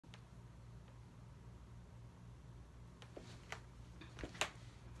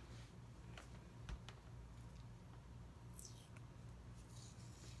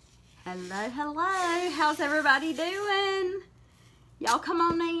Hello, hello. How's everybody doing? Y'all come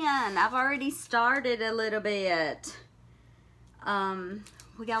on in. I've already started a little bit.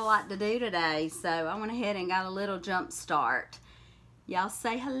 We got a lot to do today, so I went ahead and got a little jump start. Y'all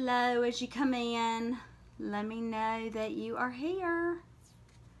say hello as you come in. Let me know that you are here.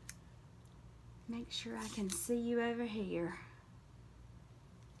 Make sure I can see you over here.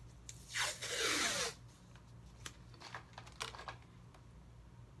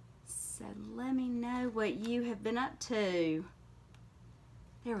 So let me know what you have been up to.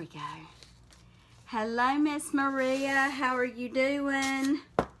 There we go. Hello, Miss Maria. How are you doing?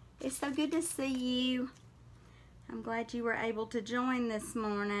 It's so good to see you. I'm glad you were able to join this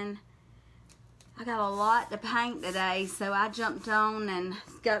morning. I got a lot to paint today, so I jumped on and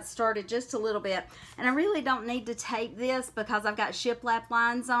got started just a little bit. And I really don't need to tape this because I've got shiplap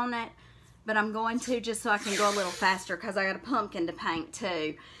lines on it, but I'm going to just so I can go a little faster because I got a pumpkin to paint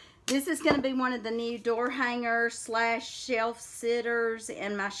too. This is going to be one of the new door hangers slash shelf sitters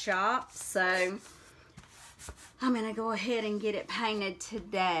in my shop, so I'm going to go ahead and get it painted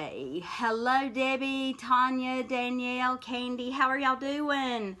today. Hello, Debbie, Tanya, Danielle, Candy. How are y'all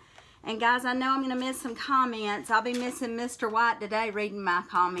doing? And guys, I know I'm going to miss some comments. I'll be missing Mr. White today reading my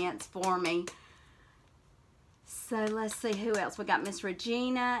comments for me. So let's see who else. We got Miss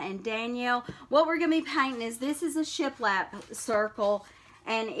Regina and Danielle. What we're going to be painting is this is a shiplap circle.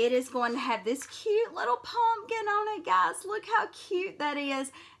 And it is going to have this cute little pumpkin on it, guys. Look how cute that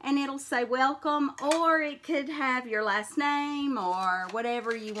is. And it'll say welcome, or it could have your last name or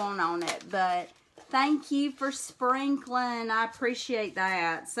whatever you want on it. But thank you for sprinkling. I appreciate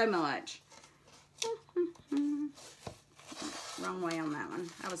that so much. Wrong way on that one.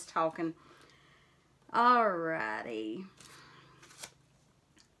 I was talking. Alrighty.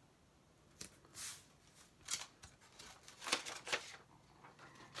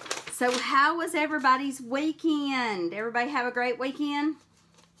 So how was everybody's weekend? Everybody have a great weekend?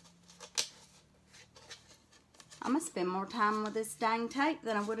 I'm going to spend more time with this dang tape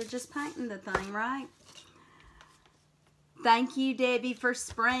than I would have just painted the thing, right? Thank you, Debbie, for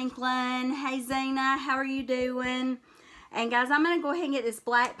sprinkling. Hey, Zena, how are you doing? And guys, I'm going to go ahead and get this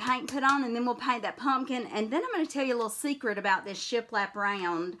black paint put on, and then we'll paint that pumpkin. And then I'm going to tell you a little secret about this shiplap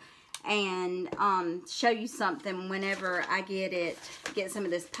round and show you something whenever I get some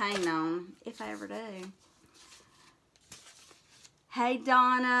of this paint on, if I ever do. Hey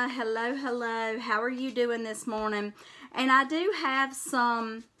Donna, hello, hello. How are you doing this morning? And I do have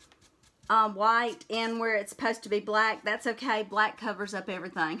some white in where it's supposed to be black. That's okay, black covers up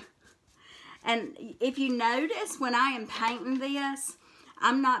everything. And if you notice, when I am painting this,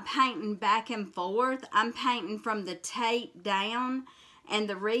 I'm not painting back and forth. I'm painting from the tape down. And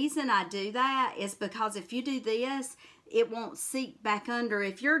the reason I do that is because if you do this, it won't seep back under.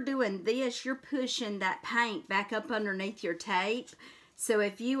 If you're doing this, you're pushing that paint back up underneath your tape. So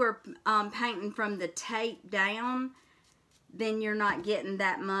if you are painting from the tape down, then you're not getting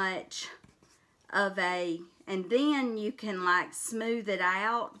that much of a, and then you can like smooth it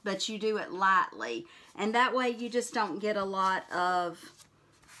out, but you do it lightly. And that way you just don't get a lot of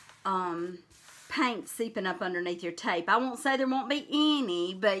paint seeping up underneath your tape. I won't say there won't be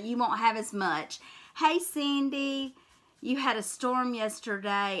any, but you won't have as much. Hey Cindy, you had a storm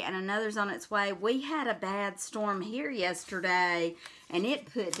yesterday and another's on its way. We had a bad storm here yesterday and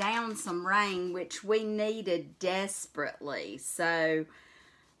it put down some rain, which we needed desperately. So,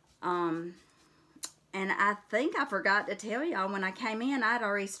 and I think I forgot to tell y'all when I came in, I'd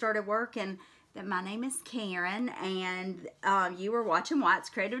already started working. That my name is Karen, and you were watching White's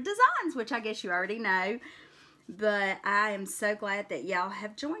Creative Designs, which I guess you already know. But I am so glad that y'all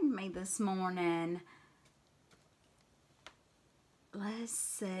have joined me this morning. Let's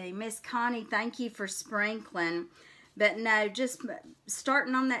see. Miss Connie, thank you for sprinkling. But no, just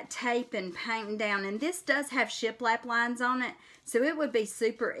starting on that tape and painting down. And this does have shiplap lines on it, so it would be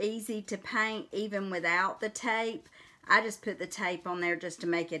super easy to paint even without the tape. I just put the tape on there just to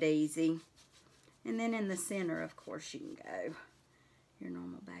make it easy. And then in the center, of course, you can go your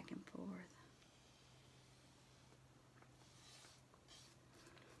normal back and forth.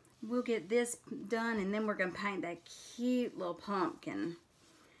 We'll get this done, and then we're going to paint that cute little pumpkin.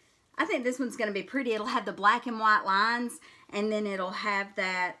 I think this one's going to be pretty. It'll have the black and white lines, and then it'll have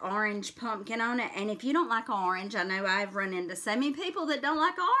that orange pumpkin on it. And if you don't like orange, I know I've run into so many people that don't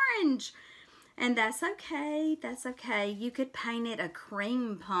like orange. And that's okay, that's okay. You could paint it a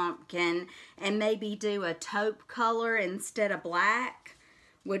cream pumpkin and maybe do a taupe color instead of black.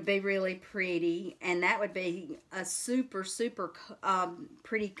 Would be really pretty. And that would be a super, super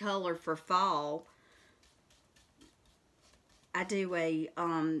pretty color for fall. I do a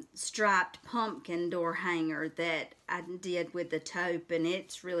striped pumpkin door hanger that I did with the taupe, and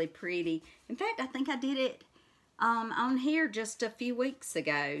it's really pretty. In fact, I think I did it on here just a few weeks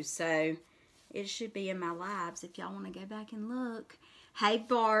ago, so it should be in my lives if y'all want to go back and look. Hey,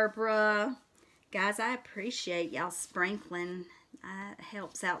 Barbara. Guys, I appreciate y'all sprinkling. It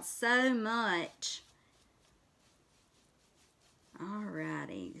helps out so much.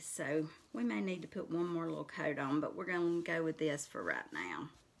 Alrighty, so we may need to put one more little coat on, but we're going to go with this for right now.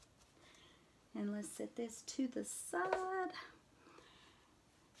 And let's set this to the side.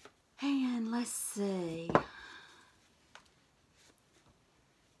 And let's see.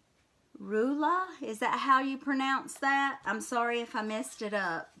 Rula, is that how you pronounce that? I'm sorry if I messed it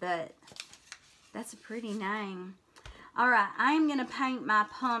up, but that's a pretty name. Alright, I'm going to paint my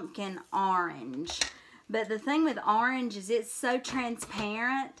pumpkin orange. But the thing with orange is it's so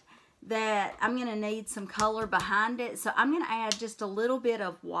transparent that I'm going to need some color behind it. So I'm going to add just a little bit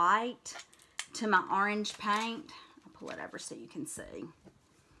of white to my orange paint. I'll pull it over so you can see.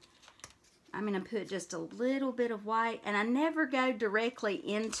 I'm going to put just a little bit of white. And I never go directly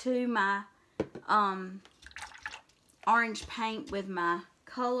into my orange paint with my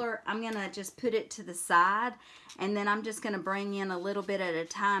color. I'm going to just put it to the side. And then I'm just going to bring in a little bit at a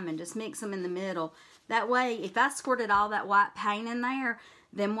time and just mix them in the middle. That way, if I squirted all that white paint in there,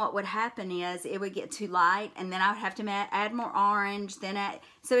 then what would happen is it would get too light, and then I would have to add more orange.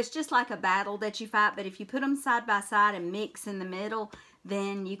 So it's just like a battle that you fight, but if you put them side by side and mix in the middle,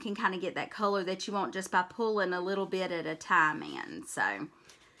 then you can kind of get that color that you want just by pulling a little bit at a time in. So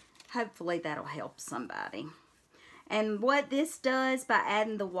hopefully that'll help somebody. And what this does by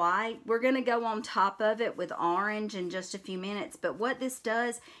adding the white, we're going to go on top of it with orange in just a few minutes. But what this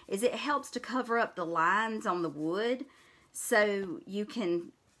does is it helps to cover up the lines on the wood so you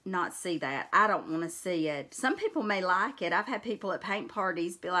can not see that. I don't want to see it. Some people may like it. I've had people at paint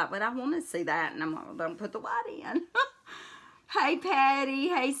parties be like, but I want to see that. And I'm like, well, don't put the white in. Hey, Patty.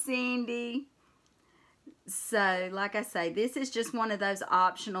 Hey, Cindy. So, like I say, this is just one of those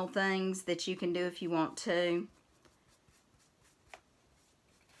optional things that you can do if you want to.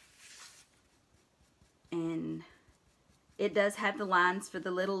 And it does have the lines for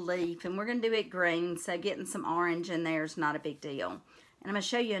the little leaf, and we're going to do it green, so getting some orange in there is not a big deal. And I'm going to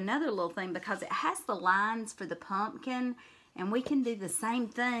show you another little thing because it has the lines for the pumpkin, and we can do the same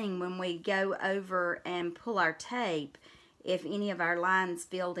thing when we go over and pull our tape. If any of our lines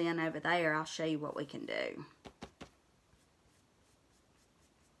filled in over there, I'll show you what we can do.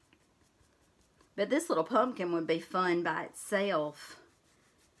 But this little pumpkin would be fun by itself.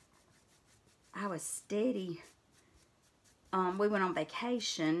 I was steady. We went on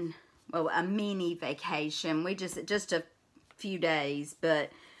vacation, well, a mini vacation. We just a few days,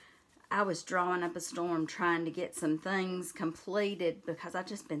 but I was drawing up a storm trying to get some things completed because I've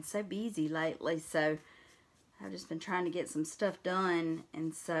just been so busy lately. So I've just been trying to get some stuff done,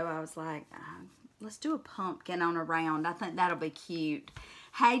 and so I was like, let's do a pumpkin on a round. I think that'll be cute.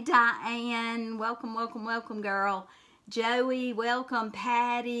 Hey, Diane, welcome, welcome, welcome, girl. Joey, welcome.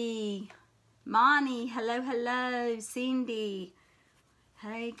 Patty. Monty, hello, hello. Cindy,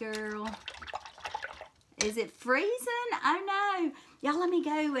 hey, girl. Is it freezing? Oh, no. Y'all, let me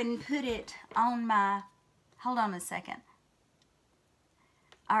go and put it on my, hold on a second.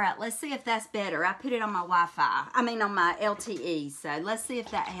 All right, let's see if that's better. I put it on my Wi-Fi. I mean, on my LTE, so let's see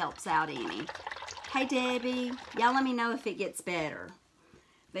if that helps out any. Hey, Debbie. Y'all let me know if it gets better.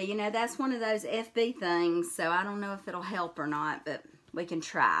 But, you know, that's one of those FB things, so I don't know if it'll help or not, but we can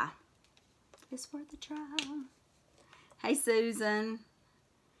try. It's worth a try. Hey, Susan.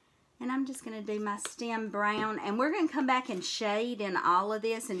 And I'm just going to do my stem brown. And we're going to come back and shade in all of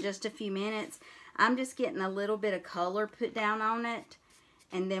this in just a few minutes. I'm just getting a little bit of color put down on it.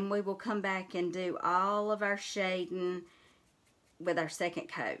 And then we will come back and do all of our shading with our second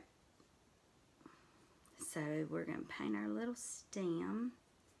coat. So we're going to paint our little stem.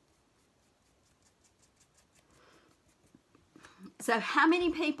 So how many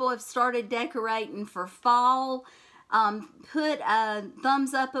people have started decorating for fall? Put a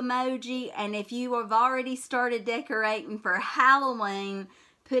thumbs up emoji. And if you have already started decorating for Halloween,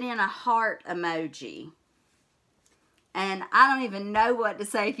 put in a heart emoji. And I don't even know what to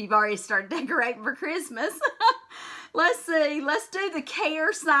say if you've already started decorating for Christmas. Let's see. Let's do the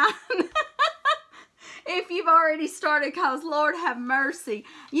care sign. If you've already started, because Lord have mercy.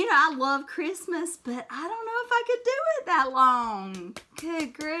 You know, I love Christmas, but I don't know if I could do it that long.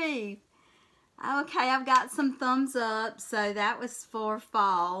 Good grief. Okay, I've got some thumbs up, so that was for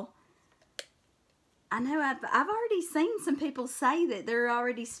fall. I know I've already seen some people say that they're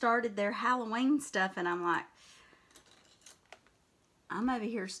already started their Halloween stuff, and I'm like, I'm over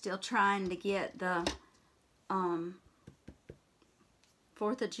here still trying to get the 4th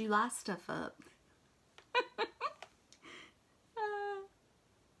of July stuff up.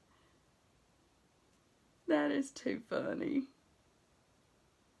 That is too funny.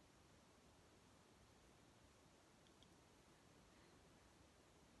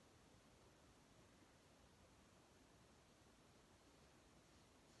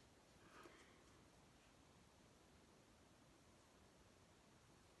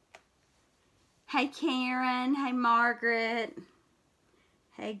 Hey Karen, hey Margaret,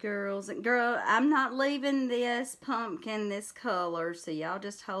 hey girls. Girl, I'm not leaving this pumpkin this color, so y'all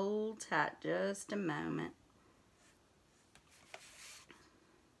just hold tight just a moment.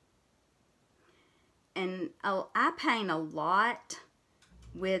 And oh, I paint a lot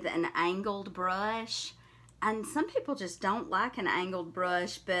with an angled brush, and some people just don't like an angled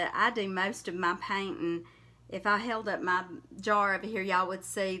brush, but I do most of my painting. If I held up my jar over here, y'all would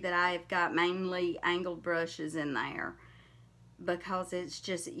see that I've got mainly angled brushes in there, because it's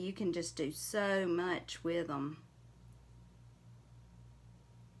just, you can just do so much with them.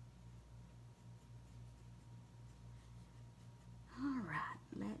 All right,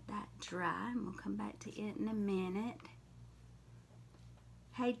 let that dry, and we'll come back to it in a minute.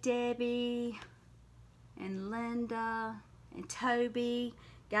 Hey Debbie and Linda and Toby.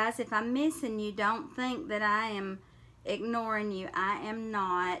 Guys, if I'm missing you, don't think that I am ignoring you. I am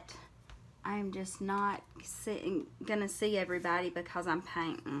not. I am just not gonna see everybody because I'm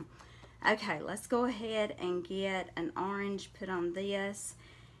painting. Okay, let's go ahead and get an orange put on this,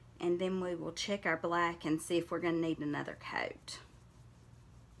 and then we will check our black and see if we're gonna need another coat.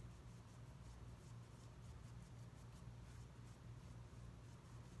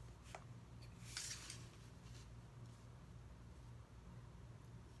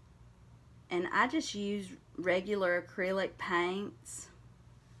 And I just use regular acrylic paints.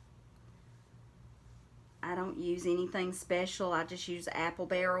 I don't use anything special. I just use Apple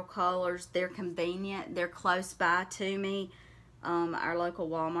Barrel colors. They're convenient. They're close by to me. Our local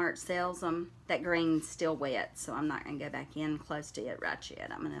Walmart sells them. That green's still wet, so I'm not going to go back in close to it right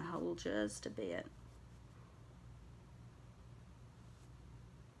yet. I'm going to hold just a bit.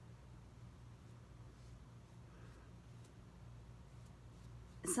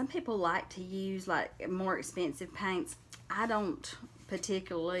 Some people like to use like more expensive paints. I don't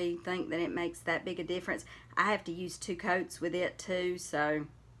particularly think that it makes that big a difference. I have to use 2 coats with it too, so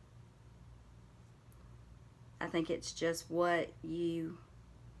I think it's just what you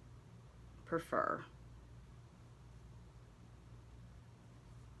prefer.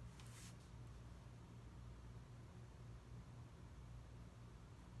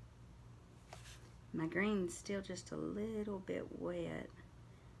 My green's still just a little bit wet.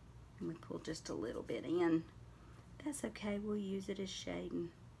 And we pull just a little bit in. That's okay, we'll use it as shading.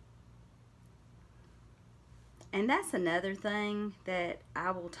 And that's another thing that I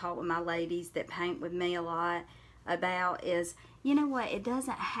will talk with my ladies that paint with me a lot about is, you know what, it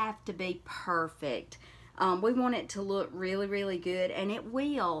doesn't have to be perfect. We want it to look really, really good, and it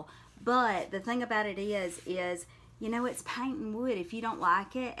will. But the thing about it is, you know, it's painting wood. If you don't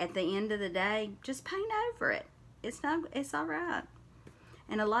like it, at the end of the day, just paint over it. It's all right.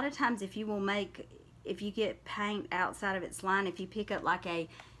 And a lot of times if you get paint outside of its line, if you pick up like a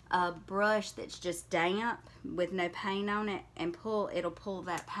brush that's just damp with no paint on it and it'll pull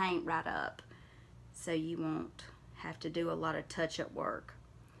that paint right up. So you won't have to do a lot of touch-up work.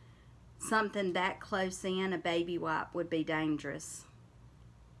 Something that close in, a baby wipe would be dangerous.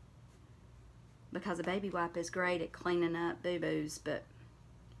 Because a baby wipe is great at cleaning up boo-boos, but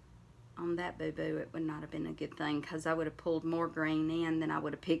on that boo-boo it would not have been a good thing, because I would have pulled more green in than I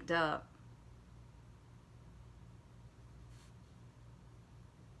would have picked up.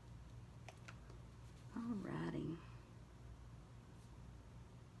 Alrighty.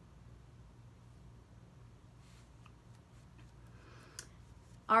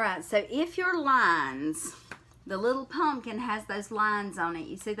 Alright, so if your lines, the little pumpkin has those lines on it,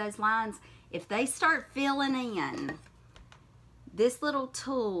 you see those lines? If they start filling in, this little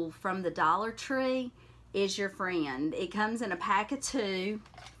tool from the Dollar Tree is your friend. It comes in a pack of 2,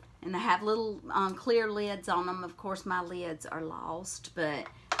 and they have little clear lids on them. Of course, my lids are lost, but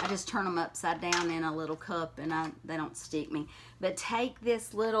I just turn them upside down in a little cup, and they don't stick me. But take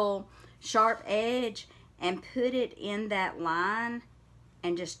this little sharp edge and put it in that line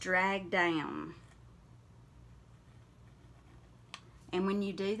and just drag down. And when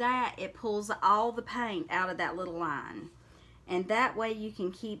you do that, it pulls all the paint out of that little line. And that way you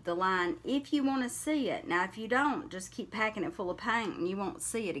can keep the line if you want to see it. Now, if you don't, just keep packing it full of paint and you won't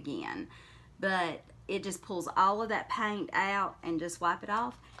see it again. But it just pulls all of that paint out and just wipe it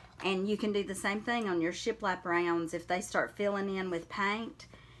off. And you can do the same thing on your shiplap rounds if they start filling in with paint,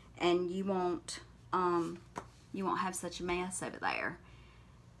 and you won't have such a mess over there.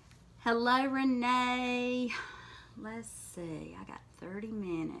 Hello, Renee. Let's see, I got 30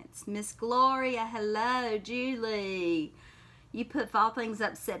 minutes. Miss Gloria, hello. Julie, you put fall things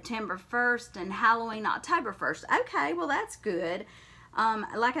up September 1st and Halloween October 1st. Okay, well that's good.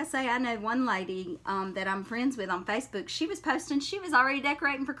 Like I say, I know one lady that I'm friends with on Facebook. She was posting she was already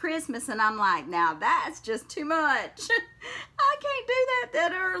decorating for Christmas, and I'm like, now that's just too much. I can't do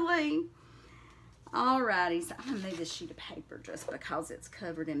that early. Alrighty, so I'm going to move this sheet of paper just because it's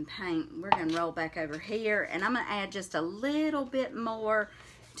covered in paint. We're going to roll back over here, and I'm going to add just a little bit more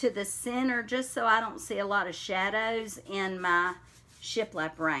to the center just so I don't see a lot of shadows in my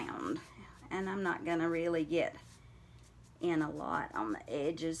shiplap round. And I'm not going to really get in a lot on the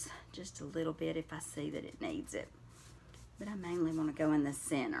edges, just a little bit if I see that it needs it. But I mainly want to go in the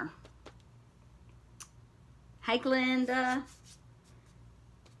center. Hey, Glenda.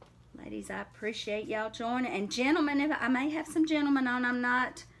 Ladies, I appreciate y'all joining. And gentlemen, if I may have some gentlemen on, I'm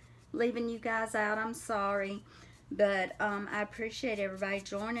not leaving you guys out. I'm sorry. But I appreciate everybody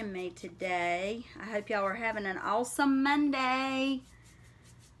joining me today. I hope y'all are having an awesome Monday.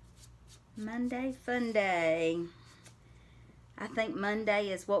 Monday fun day. I think Monday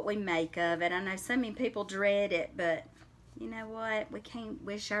is what we make of it. I know so many people dread it, but you know what? We can't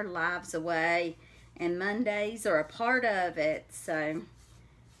wish our lives away. And Mondays are a part of it. So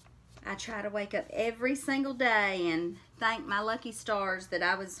I try to wake up every single day and thank my lucky stars that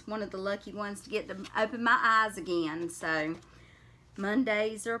I was one of the lucky ones to get to open my eyes again. So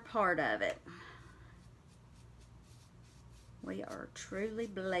Mondays are a part of it. We are truly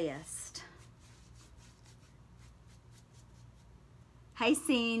blessed. Hey,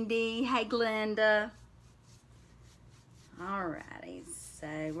 Cindy. Hey, Glenda. Alrighty, so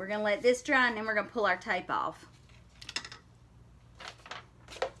we're going to let this dry, and then we're going to pull our tape off.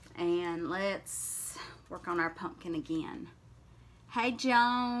 And let's work on our pumpkin again. Hey,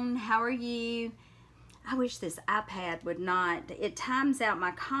 Joan. How are you? I wish this iPad would not. It times out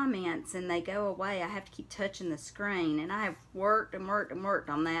my comments, and they go away. I have to keep touching the screen, and I have worked and worked and worked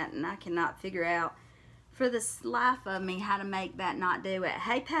on that, and I cannot figure out for the life of me how to make that not do it.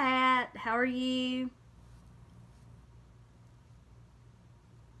 Hey, Pat, how are you?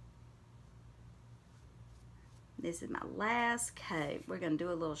 This is my last coat. We're going to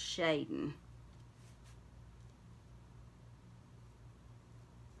do a little shading.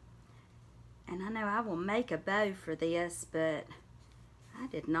 And I know I will make a bow for this, but I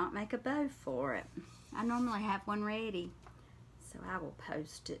did not make a bow for it. I normally have one ready. So I will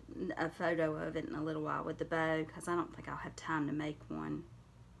post it, a photo of it in a little while with the bow, because I don't think I'll have time to make one.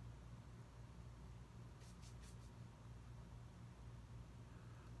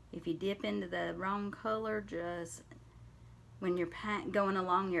 If you dip into the wrong color, just when you're going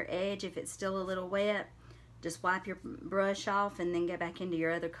along your edge, if it's still a little wet, just wipe your brush off and then go back into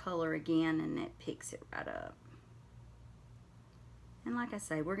your other color again, and it picks it right up. And like I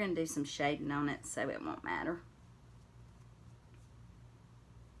say, we're going to do some shading on it so it won't matter.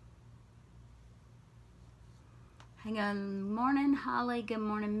 Hey, good morning, Holly. Good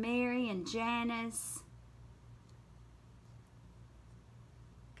morning, Mary and Janice.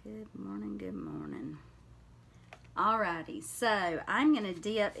 Good morning, good morning. Alrighty, so I'm going to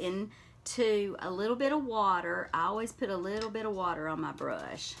dip into a little bit of water. I always put a little bit of water on my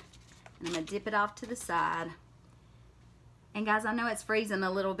brush. And I'm going to dip it off to the side. And guys, I know it's freezing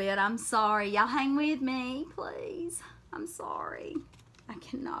a little bit. I'm sorry. Y'all hang with me, please. I'm sorry. I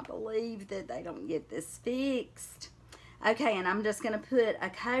cannot believe that they don't get this fixed. Okay, and I'm just going to put a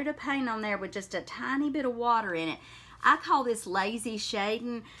coat of paint on there with just a tiny bit of water in it. I call this lazy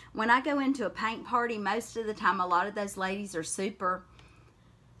shading. When I go into a paint party, most of the time, a lot of those ladies are super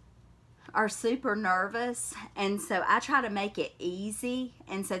nervous, and so I try to make it easy,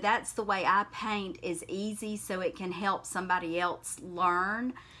 and so that's the way I paint, is easy, so it can help somebody else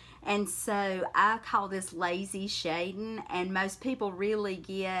learn. And so I call this lazy shading, and most people really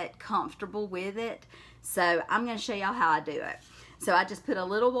get comfortable with it. So I'm going to show y'all how I do it. So I just put a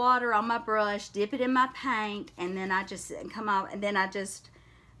little water on my brush, dip it in my paint, and then I just come off, and then I just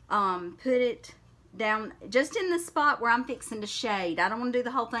put it down just in the spot where I'm fixing to shade. I don't want to do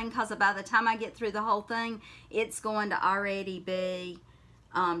the whole thing, because by the time I get through the whole thing, it's going to already be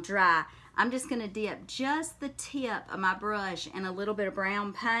dry. I'm just going to dip just the tip of my brush in a little bit of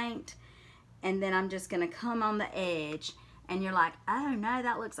brown paint, and then I'm just going to come on the edge. And you're like, oh no,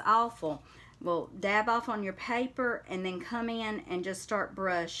 that looks awful. Well, dab off on your paper and then come in and just start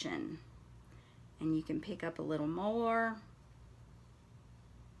brushing. And you can pick up a little more.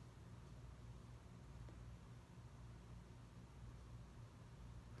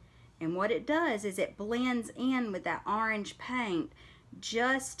 And what it does is it blends in with that orange paint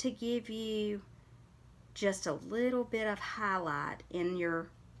just to give you just a little bit of highlight in your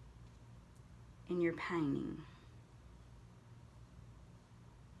painting.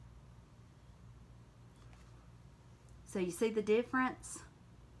 So you see the difference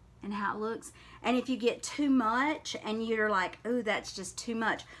in how it looks? And if you get too much and you're like, ooh, that's just too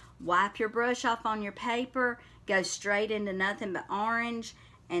much, wipe your brush off on your paper, go straight into nothing but orange,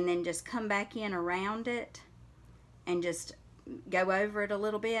 and then just come back in around it and just go over it a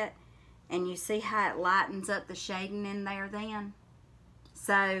little bit. And you see how it lightens up the shading in there then?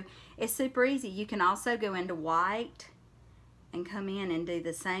 So it's super easy. You can also go into white and come in and do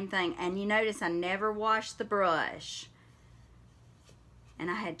the same thing. And you notice I never washed the brush. And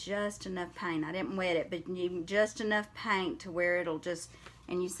I had just enough paint. I didn't wet it, but just enough paint to where it'll just,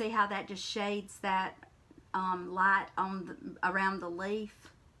 and you see how that just shades that light on around the leaf?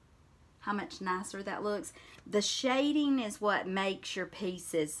 How much nicer that looks. The shading is what makes your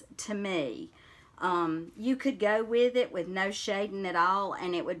pieces, to me. You could go with it with no shading at all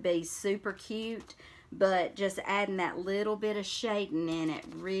and it would be super cute, but just adding that little bit of shading in it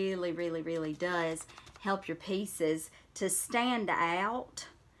really, really, really does help your pieces to stand out,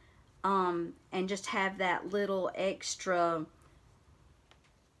 and just have that little extra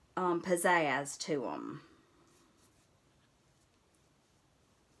pizzazz to them.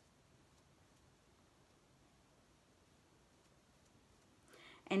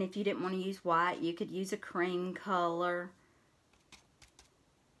 And if you didn't want to use white, you could use a cream color.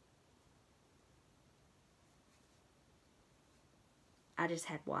 I just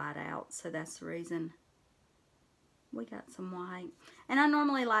had white out, so that's the reason we got some white. And I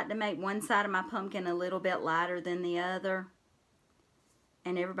normally like to make one side of my pumpkin a little bit lighter than the other.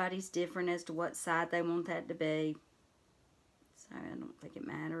 And everybody's different as to what side they want that to be. So I don't think it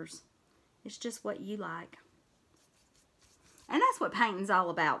matters. It's just what you like. And that's what painting's all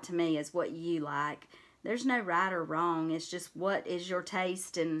about to me, is what you like. There's no right or wrong. It's just what is your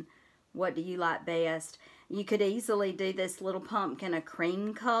taste and what do you like best. You could easily do this little pumpkin a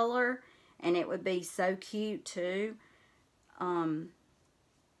cream color and it would be so cute too.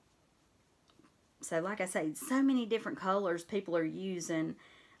 So like I say, so many different colors people are using.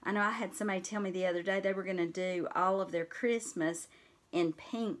 I know I had somebody tell me the other day they were going to do all of their Christmas in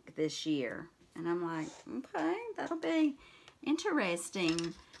pink this year. And I'm like, okay, that'll be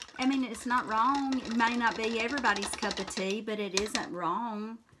interesting. I mean, it's not wrong. It may not be everybody's cup of tea, but it isn't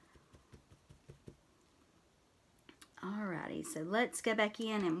wrong. Alrighty, so let's go back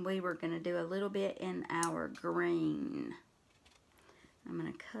in and we were going to do a little bit in our green. I'm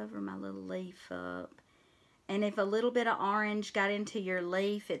going to cover my little leaf up. And if a little bit of orange got into your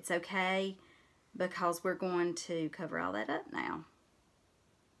leaf, it's okay, because we're going to cover all that up now.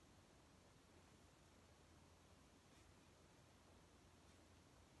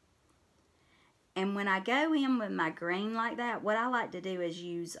 And when I go in with my green like that, what I like to do is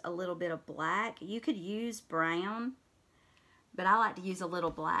use a little bit of black. You could use brown, but I like to use a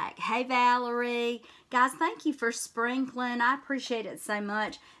little black. Hey, Valerie. Guys, thank you for sprinkling. I appreciate it so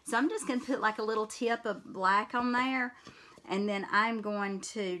much. So I'm just going to put like a little tip of black on there. And then I'm going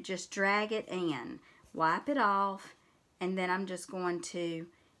to just drag it in. Wipe it off. And then I'm just going to,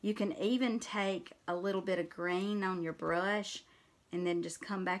 you can even take a little bit of green on your brush and then just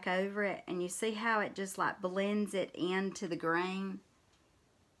come back over it. And you see how it just like blends it into the green?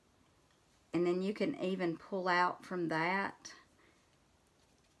 And then you can even pull out from that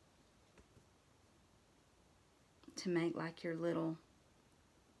to make like your little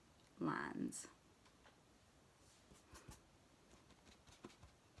lines.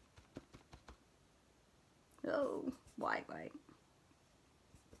 Oh, white.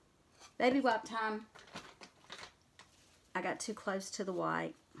 Baby wipe time. I got too close to the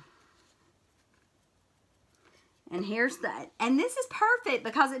white. And here's that. And this is perfect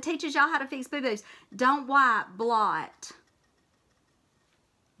because it teaches y'all how to fix boo-boos. Don't wipe, blot.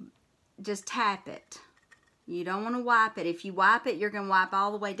 Just tap it. You don't want to wipe it. If you wipe it, you're going to wipe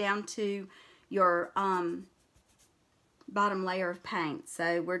all the way down to your bottom layer of paint.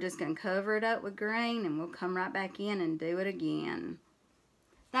 So we're just going to cover it up with green and we'll come right back in and do it again.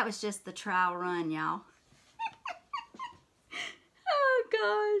 That was just the trial run, y'all.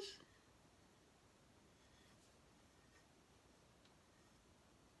 Oh,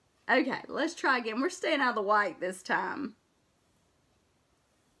 gosh. Okay, let's try again. We're staying out of the white this time.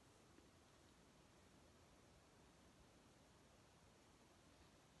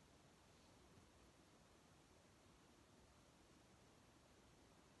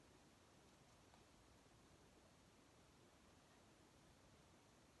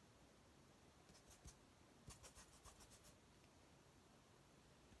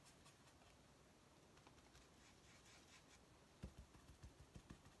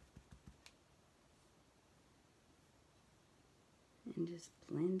 and just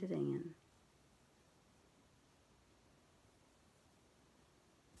blend it in.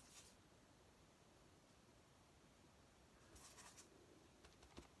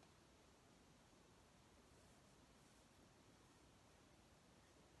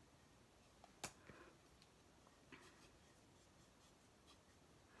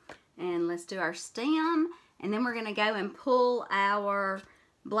 And let's do our stem, and then we're going to go and pull our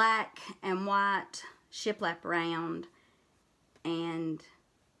black and white shiplap around and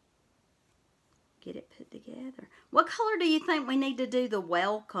get it put together. What color do you think we need to do the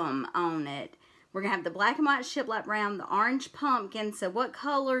welcome on it? We're going to have the black and white shiplap round, the orange pumpkin. So what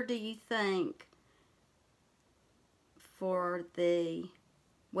color do you think for the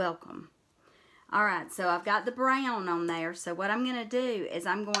welcome? All right, so I've got the brown on there. So what I'm going to do is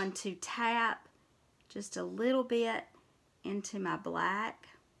I'm going to tap just a little bit into my black,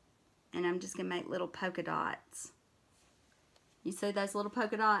 and I'm just going to make little polka dots. You see those little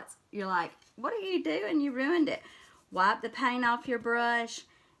polka dots? You're like, what are you doing? You ruined it. Wipe the paint off your brush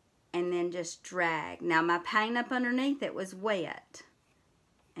and then just drag. Now my paint up underneath it was wet,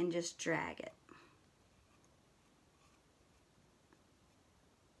 and just drag it.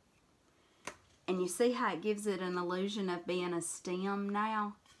 And you see how it gives it an illusion of being a stem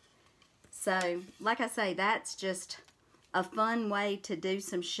now? So, like I say, that's just a fun way to do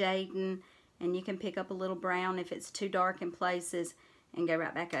some shading, and you can pick up a little brown if it's too dark in places and go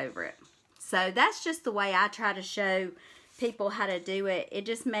right back over it. So that's just the way I try to show people how to do it. It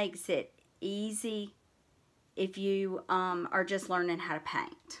just makes it easy if you are just learning how to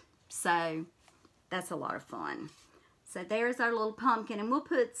paint. So that's a lot of fun. So there's our little pumpkin, and we'll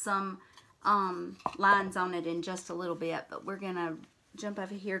put some lines on it in just a little bit, but we're gonna jump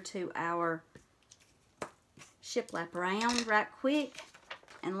over here to our shiplap round right quick,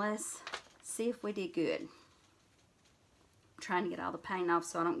 and let's see if we did good. I'm trying to get all the paint off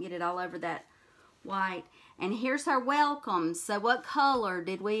so I don't get it all over that white. And here's our welcome. So what color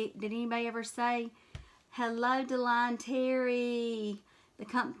did anybody ever say? Hello, Deline, Terry, the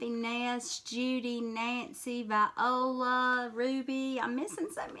Comfy Nest, Judy, Nancy, Viola, Ruby. I'm missing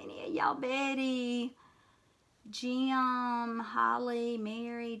so many of y'all. Betty, Jim, Holly,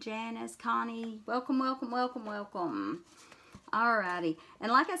 Mary, Janice, Connie. Welcome, welcome, welcome, welcome. Alrighty.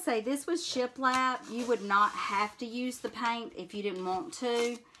 And like I say, this was shiplap. You would not have to use the paint if you didn't want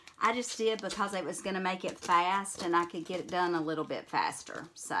to. I just did because it was going to make it fast and I could get it done a little bit faster.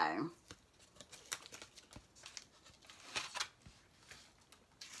 So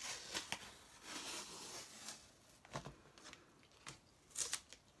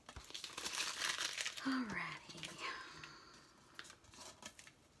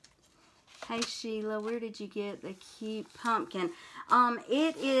hey Sheila, where did you get the cute pumpkin?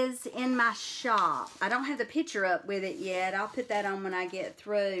 It is in my shop. I don't have the picture up with it yet. I'll put that on when I get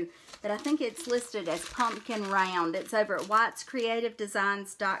through. But I think it's listed as pumpkin round. It's over at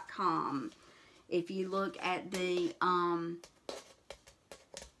whitescreativedesigns.com. If you look at the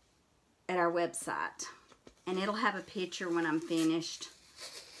at our website, and it'll have a picture when I'm finished.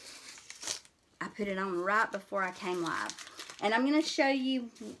 I put it on right before I came live. And I'm going to show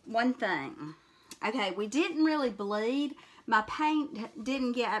you one thing. Okay, we didn't really bleed. My paint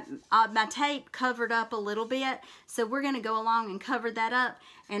didn't get, my tape covered up a little bit. So we're going to go along and cover that up.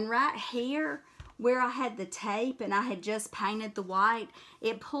 And right here, where I had the tape and I had just painted the white,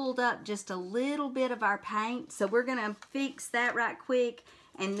 it pulled up just a little bit of our paint. So we're going to fix that right quick,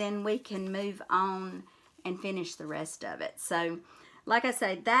 and then we can move on and finish the rest of it. So like I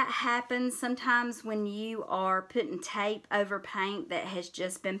say, that happens sometimes when you are putting tape over paint that has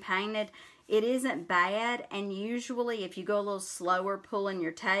just been painted. It isn't bad, and usually if you go a little slower pulling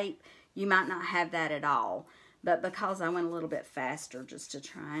your tape, you might not have that at all. But because I went a little bit faster just to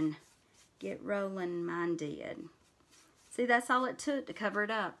try and get rolling, mine did. See, that's all it took to cover it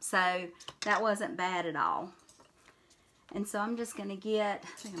up. So that wasn't bad at all. And so I'm just going to get, I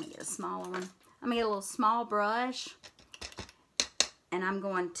think I'm going to get a smaller one. I'm going to get a little small brush. And I'm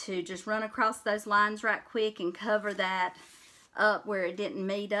going to just run across those lines right quick and cover that up where it didn't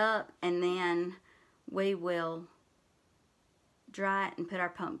meet up. And then we will dry it and put our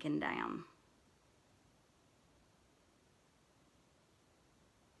pumpkin down.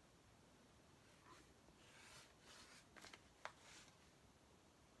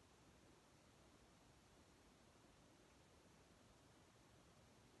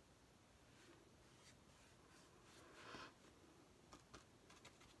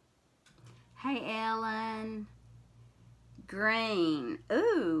 Hey, Ellen. Green.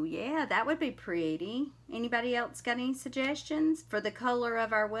 Ooh, yeah, that would be pretty. Anybody else got any suggestions for the color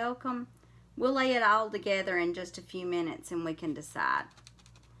of our welcome? We'll lay it all together in just a few minutes and we can decide.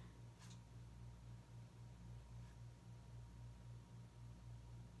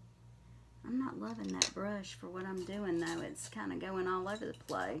 I'm not loving that brush for what I'm doing though. It's kind of going all over the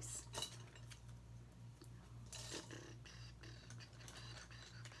place.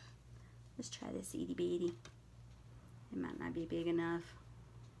 Let's try this itty bitty. It might not be big enough.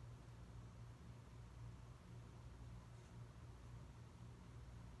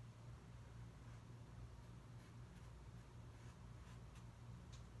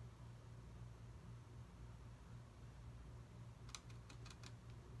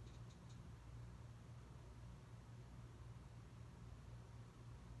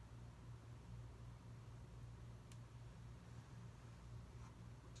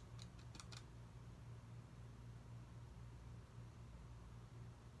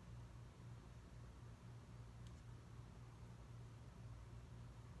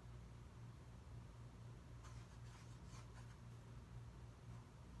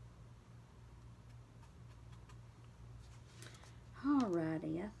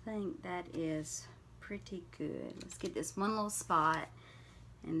 Alrighty, I think that is pretty good. Let's get this one little spot,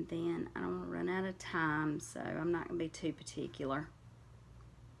 and then I don't want to run out of time, so I'm not going to be too particular.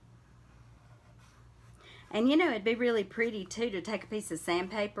 And you know, it'd be really pretty too to take a piece of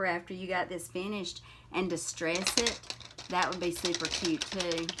sandpaper after you got this finished and distress it. That would be super cute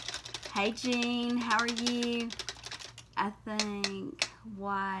too. Hey Jean, how are you? I think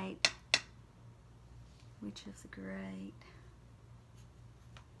white, which is great.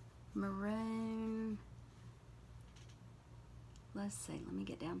 Maroon. Let's see, let me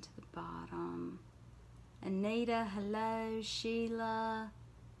get down to the bottom. Anita, hello. Sheila.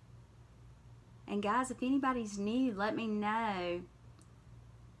 And guys, if anybody's new, let me know.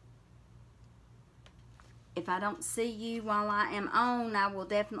 If I don't see you while I am on, I will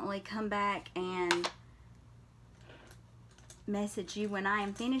definitely come back and message you when I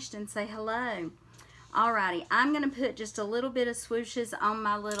am finished and say hello. Alrighty, I'm going to put just a little bit of swooshes on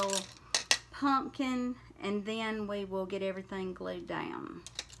my little pumpkin, and then we will get everything glued down.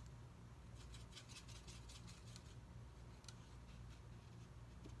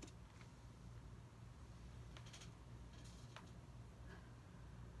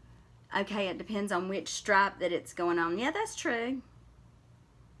 Okay, it depends on which stripe that it's going on. Yeah, that's true.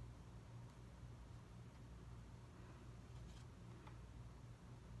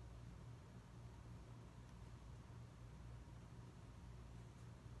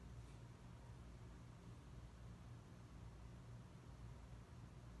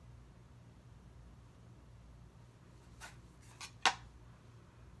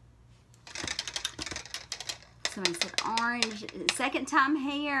 Somebody said orange, second time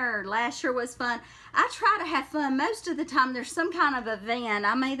here. Last year was fun. I try to have fun. Most of the time there's some kind of event.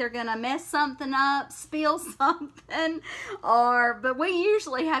 I'm either gonna mess something up, spill something, but we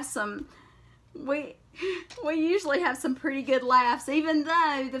usually have some, we usually have some pretty good laughs, even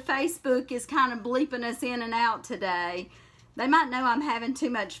though the Facebook is kind of bleeping us in and out today. They might know I'm having too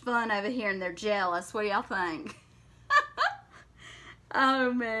much fun over here and they're jealous. What do y'all think?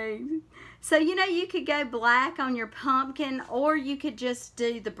 Oh man. So, you know, you could go black on your pumpkin, or you could just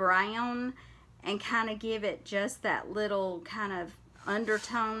do the brown and kind of give it just that little kind of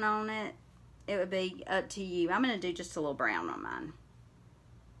undertone on it. It would be up to you. I'm going to do just a little brown on mine.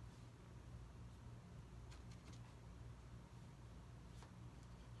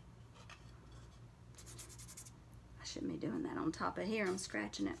 I shouldn't be doing that on top of here. I'm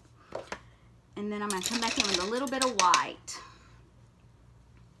scratching it. And then I'm going to come back in with a little bit of white.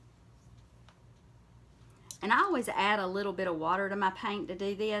 And I always add a little bit of water to my paint to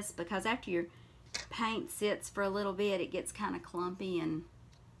do this, because after your paint sits for a little bit, it gets kind of clumpy and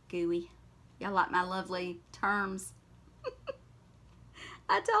gooey. Y'all like my lovely terms?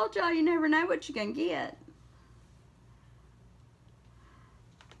 I told y'all you never know what you're going to get.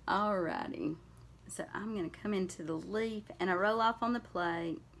 Alrighty. So I'm going to come into the leaf and I roll off on the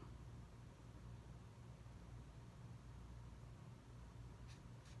plate.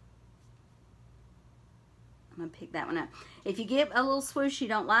 I'm going to pick that one up. If you get a little swoosh you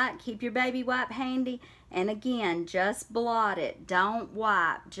don't like, keep your baby wipe handy. And again, just blot it. Don't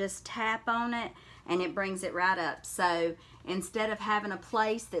wipe. Just tap on it and it brings it right up. So instead of having a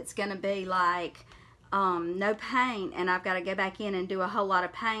place that's going to be like no paint and I've got to go back in and do a whole lot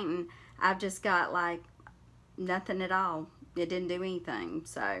of painting, I've just got like nothing at all. It didn't do anything.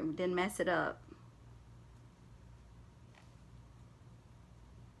 So didn't mess it up.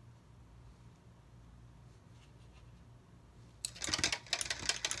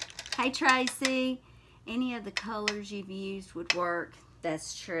 Hey Tracy, any of the colors you've used would work.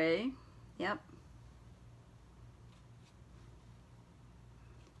 That's true. Yep.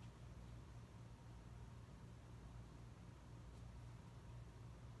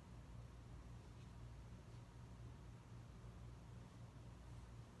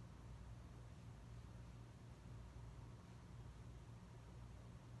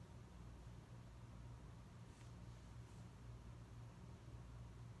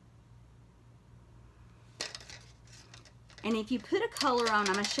 And if you put a color on,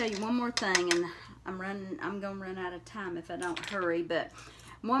 I'm going to show you one more thing, and I'm going to run out of time if I don't hurry, but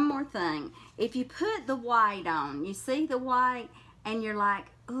one more thing. If you put the white on, you see the white, and you're like,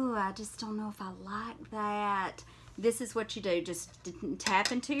 oh, I just don't know if I like that. This is what you do. Just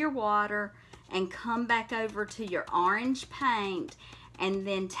tap into your water and come back over to your orange paint, and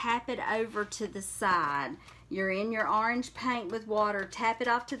then tap it over to the side. You're in your orange paint with water, tap it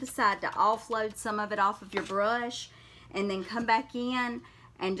off to the side to offload some of it off of your brush, and then come back in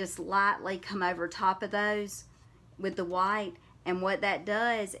and just lightly come over top of those with the white. And what that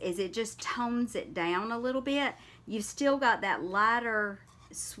does is it just tones it down a little bit. You've still got that lighter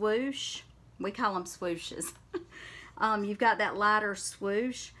swoosh. We call them swooshes. You've got that lighter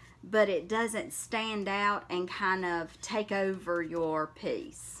swoosh, but it doesn't stand out and kind of take over your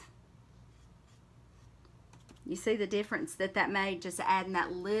piece. You see the difference that made, just adding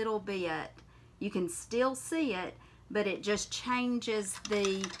that little bit. You can still see it, but it just changes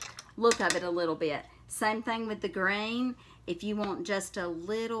the look of it a little bit. Same thing with the green. If you want just a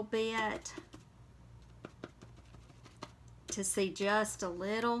little bit, to see just a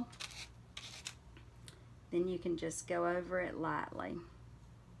little, then you can just go over it lightly.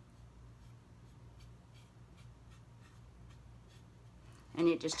 And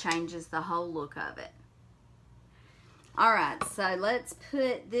it just changes the whole look of it. All right, so let's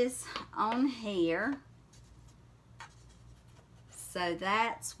put this on here. So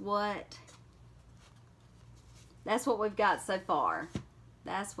that's what we've got so far.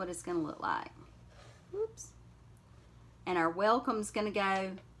 That's what it's going to look like. Oops. And our welcome's going to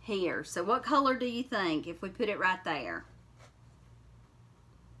go here. So what color do you think if we put it right there?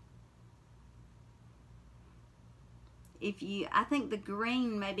 I think the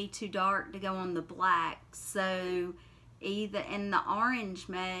green may be too dark to go on the black. So and the orange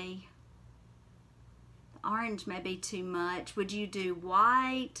may be too much. Would you do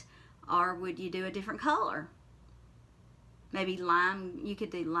white, or would you do a different color? Maybe lime. You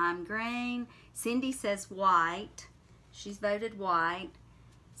could do lime green. Cindy says white. She's voted white.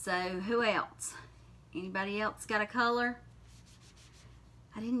 So who else? Anybody else got a color?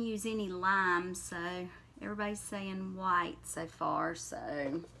 I didn't use any lime, so everybody's saying white so far. So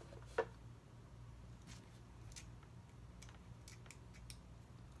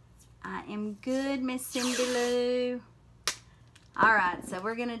I am good, Miss Cindy Lou. All right, so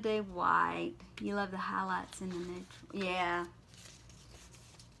we're gonna do white. You love the highlights in the neutral. Yeah.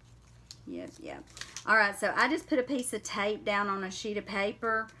 Yep. All right, so I just put a piece of tape down on a sheet of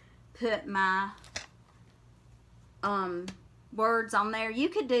paper, put my words on there. You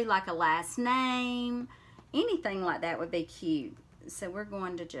could do like a last name, anything like that would be cute. So we're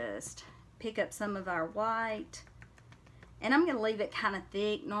going to just pick up some of our white. And I'm going to leave it kind of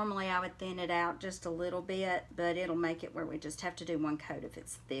thick. Normally I would thin it out just a little bit, but it'll make it where we just have to do one coat if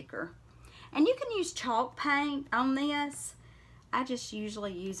it's thicker. And you can use chalk paint on this. I just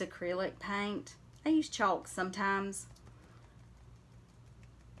usually use acrylic paint. I use chalk sometimes.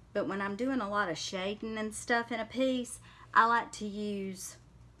 But when I'm doing a lot of shading and stuff in a piece, I like to use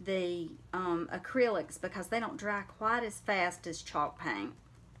the acrylics because they don't dry quite as fast as chalk paint.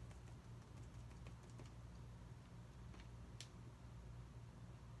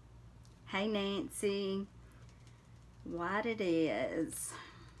 Hey Nancy, white it is.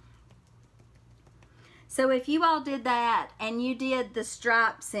 So if you all did that and you did the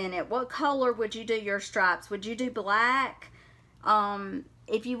stripes in it, what color would you do your stripes? Would you do black?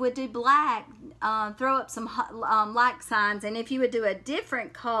 If you would do black, throw up some like signs, and if you would do a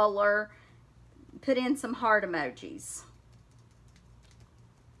different color, put in some heart emojis.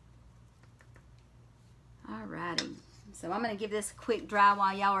 Alrighty. So I'm going to give this a quick dry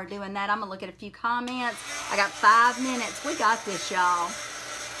while y'all are doing that. I'm going to look at a few comments. I got 5 minutes. We got this, y'all.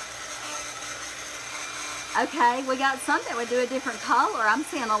 Okay, we got some that would do a different color. I'm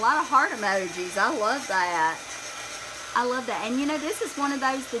seeing a lot of heart emojis. I love that. I love that. And you know, this is one of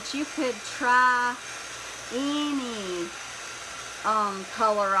those that you could try any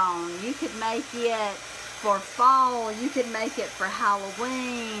color on. You could make it for fall. You could make it for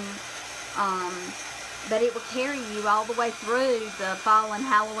Halloween. But it will carry you all the way through the fall and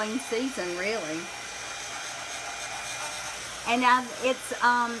Halloween season, really. And it's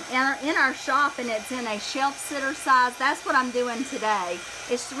in our shop, and it's in a shelf sitter size. That's what I'm doing today.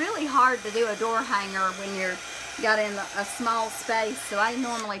 It's really hard to do a door hanger when you're got in a small space, so I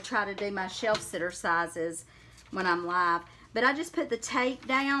normally try to do my shelf sitter sizes when I'm live. But I just put the tape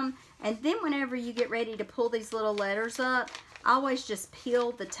down, and then whenever you get ready to pull these little letters up, I always just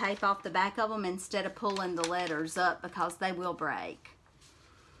peel the tape off the back of them instead of pulling the letters up, because they will break.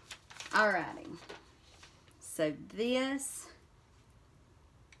 Alrighty, so this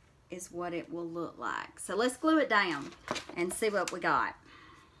is what it will look like. So let's glue it down and see what we got.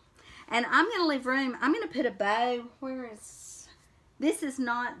 And I'm going to leave room. I'm going to put a bow. Where is... This is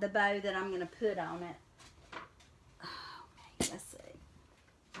not the bow that I'm going to put on it. Okay, let's see.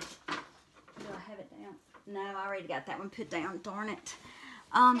 Do I have it down? No, I already got that one put down. Darn it.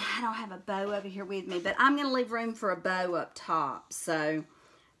 I don't have a bow over here with me, but I'm going to leave room for a bow up top. So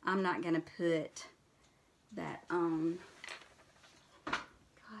I'm not going to put that on.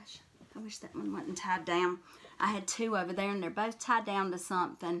 Gosh, I wish that one wasn't tied down. I had two over there, and they're both tied down to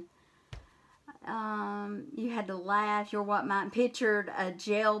something. You had to laugh. You're what might pictured a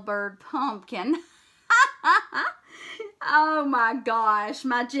jailbird pumpkin. Oh my gosh,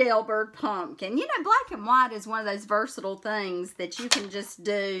 my jailbird pumpkin. You know, black and white is one of those versatile things that you can just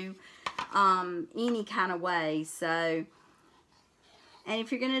do any kind of way. So, and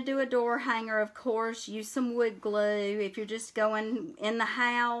if you're going to do a door hanger, of course, use some wood glue. If you're just going in the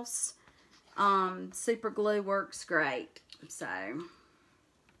house, super glue works great. So...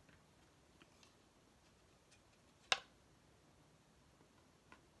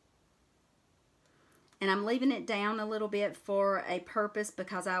 And I'm leaving it down a little bit for a purpose,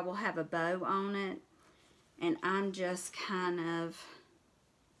 because I will have a bow on it. And I'm just kind of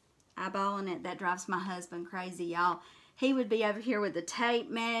eyeballing it. That drives my husband crazy, y'all. He would be over here with the tape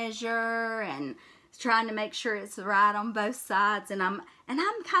measure and trying to make sure it's right on both sides. And I'm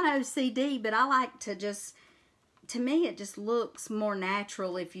kind of OCD, but I like to just, to me it just looks more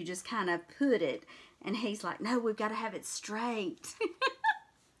natural if you just kind of put it. And he's like, no, we've got to have it straight.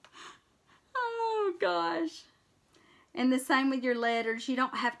 Oh gosh. And the same with your letters. You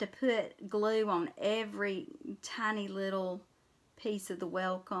don't have to put glue on every tiny little piece of the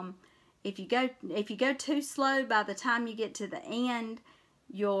welcome. If you go too slow, by the time you get to the end,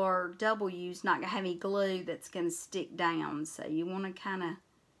 your W's not gonna have any glue that's gonna stick down. So you want to kind of,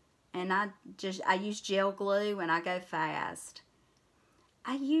 and I use gel glue, and I go fast.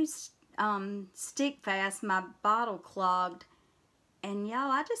 I use Stick Fast. My bottle clogged, and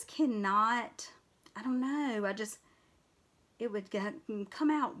y'all, I just cannot. I don't know. It would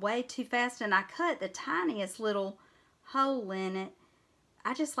come out way too fast, and I cut the tiniest little hole in it.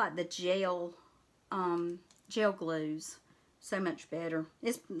 I just like the gel glues so much better.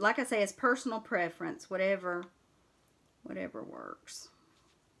 It's, like I say, it's personal preference, whatever works.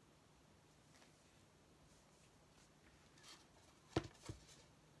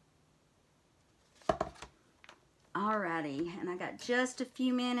 Alrighty, and I got just a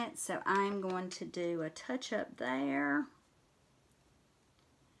few minutes, so I'm going to do a touch up there.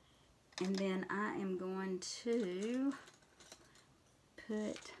 And then I am going to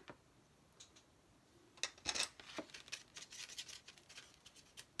put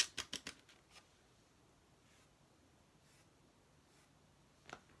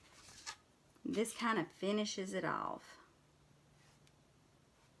this, kind of finishes it off.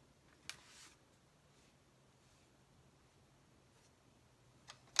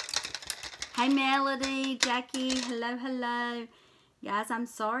 Hey Melody, Jackie, hello, hello. Guys, I'm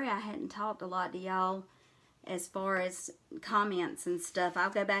sorry I hadn't talked a lot to y'all as far as comments and stuff.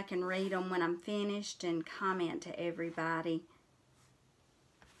 I'll go back and read them when I'm finished and comment to everybody.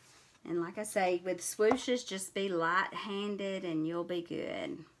 And like I say, with swooshes, just be light-handed and you'll be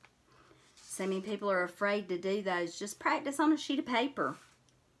good. So many people are afraid to do those. Just practice on a sheet of paper.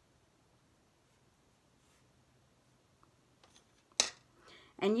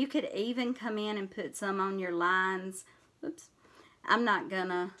 And you could even come in and put some on your lines. Oops. I'm not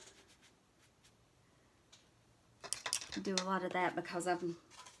gonna do a lot of that because I'm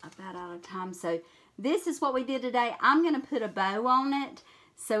about out of time. So this is what we did today. I'm gonna put a bow on it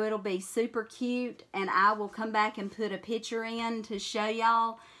so it'll be super cute, and I will come back and put a picture in to show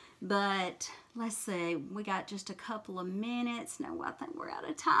y'all. But let's see, we got just a couple of minutes. No, I think we're out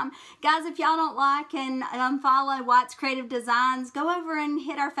of time. Guys, if y'all don't like and follow White's Creative Designs, go over and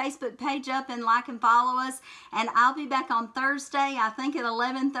hit our Facebook page up and like and follow us. And I'll be back on Thursday, I think at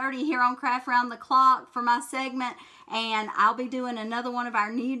 11:30 here on Craft Round the Clock for my segment. And I'll be doing another one of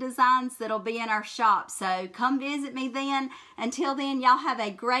our new designs that'll be in our shop. So come visit me then. Until then, y'all have a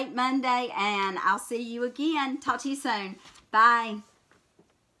great Monday, and I'll see you again. Talk to you soon. Bye.